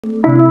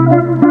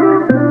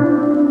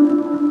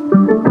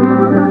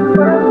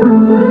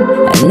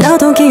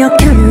너도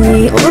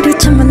기억하니 우리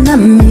첫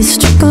만남이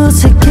수줍고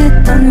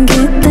어색했던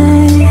그때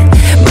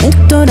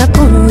문득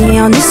돌아보니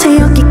어느새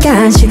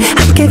여기까지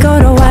함께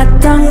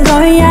걸어왔던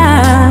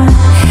거야.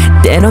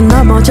 때론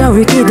넘어져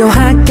울기도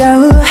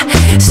하고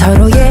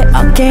서로의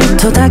어깨에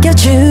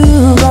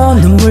토닥여주고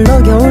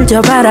눈물로 겨울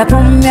저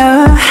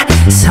바라보며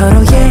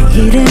서로의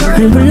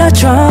이름을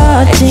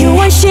불러줬지.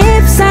 6월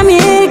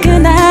 13일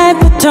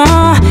그날부터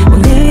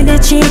오늘의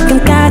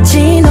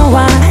지금까지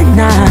너와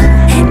나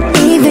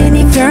Even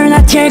if you're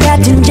not here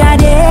같은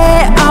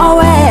자리에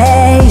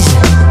always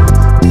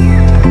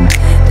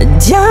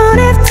Don't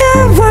have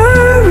to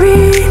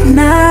worry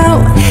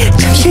now.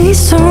 잠시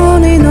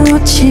손을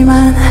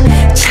놓지만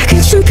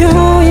작은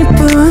춤표일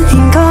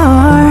뿐인걸.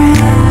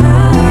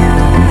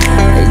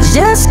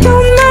 Just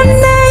call my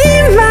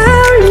name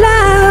out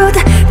loud.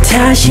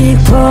 다시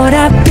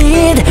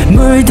보랏빛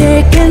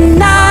물들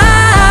그날.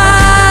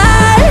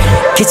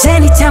 Cause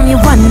anytime you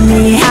want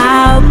me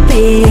I'll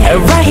be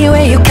right here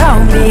where you call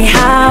me.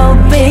 I'll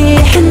be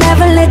can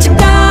never let you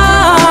go,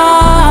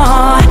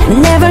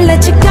 never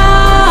let you go.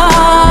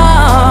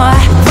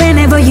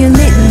 Whenever you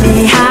need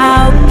me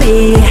I'll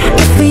be.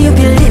 If you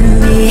believe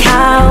me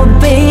I'll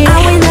be. I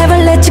will never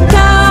let you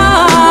go,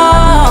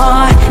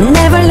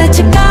 never let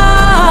you go.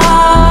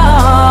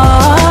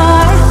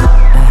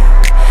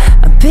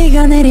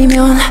 비가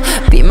내리면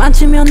비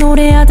맞으며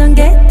노래하던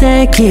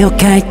그때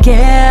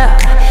기억할게.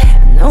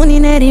 눈이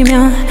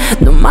내리면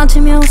눈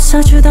맞으며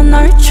웃어주던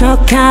널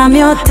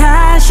촉하며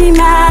다시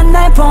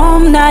만날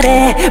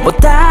봄날에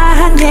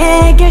못다한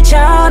얘길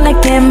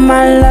전할게.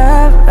 My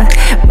love,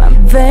 my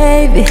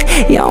baby,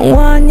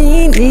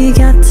 영원히 네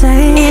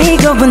곁에.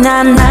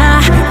 이거보단 나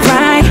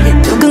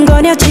right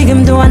두근거려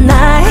지금도 안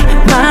나의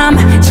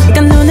맘.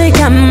 잠깐 눈을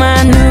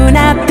감아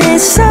눈앞에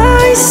서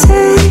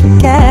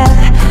있을게.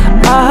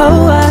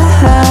 Oh,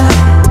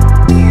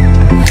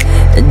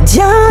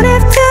 Don't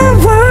have to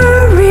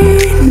worry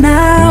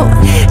now.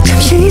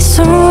 잠시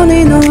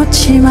손을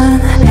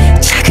놓지만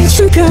작은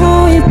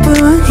춤표일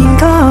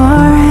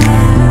뿐인걸.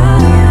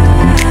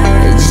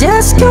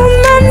 Just call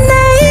my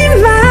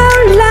name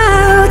out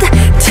loud.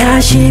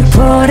 다시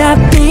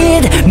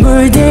보랏빛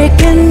물들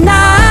그날.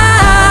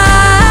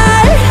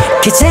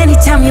 Cause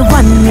anytime you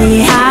want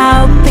me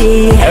I'll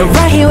be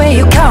right here where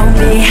you call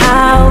me.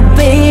 I'll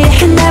be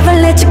can never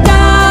let you go,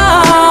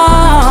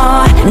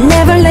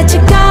 never let you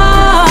go.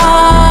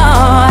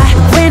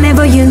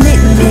 Whenever you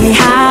need me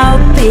I'll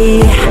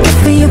be.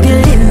 If you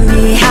believe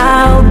me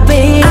I'll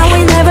be. I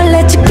will never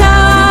let you go,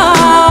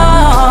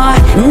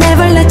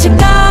 never let you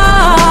go.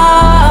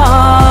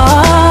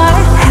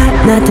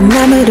 나도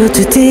맘으로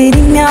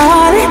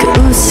두드리면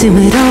그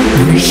웃음으로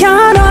문을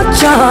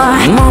열어줘.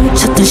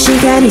 멈췄던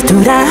시간이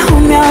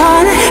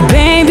돌아오면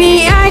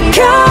Baby I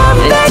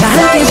come back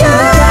for you.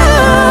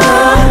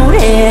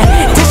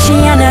 다시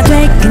하나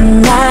될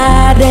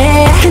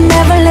그날에 Can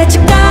never let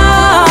you go,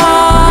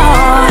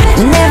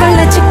 never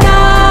let you go.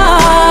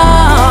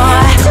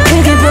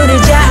 크게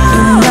부르자 이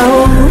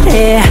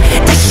노래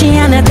다시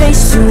하나 될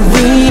수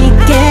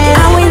있게.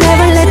 I will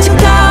never let you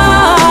go,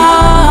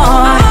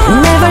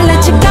 never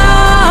let you go.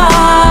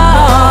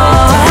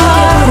 크게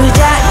부르자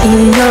이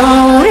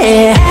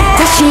노래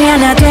다시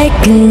하나 될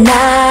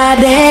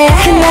그날에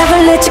Can never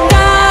let you go,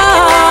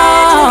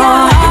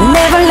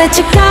 never let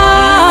you go.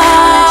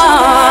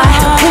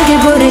 크게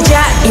부르자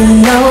이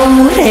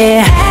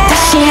노래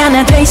다시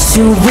하나 될 수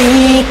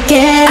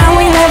있게. I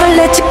will never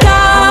let you go,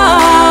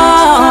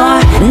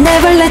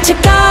 never let you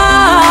go.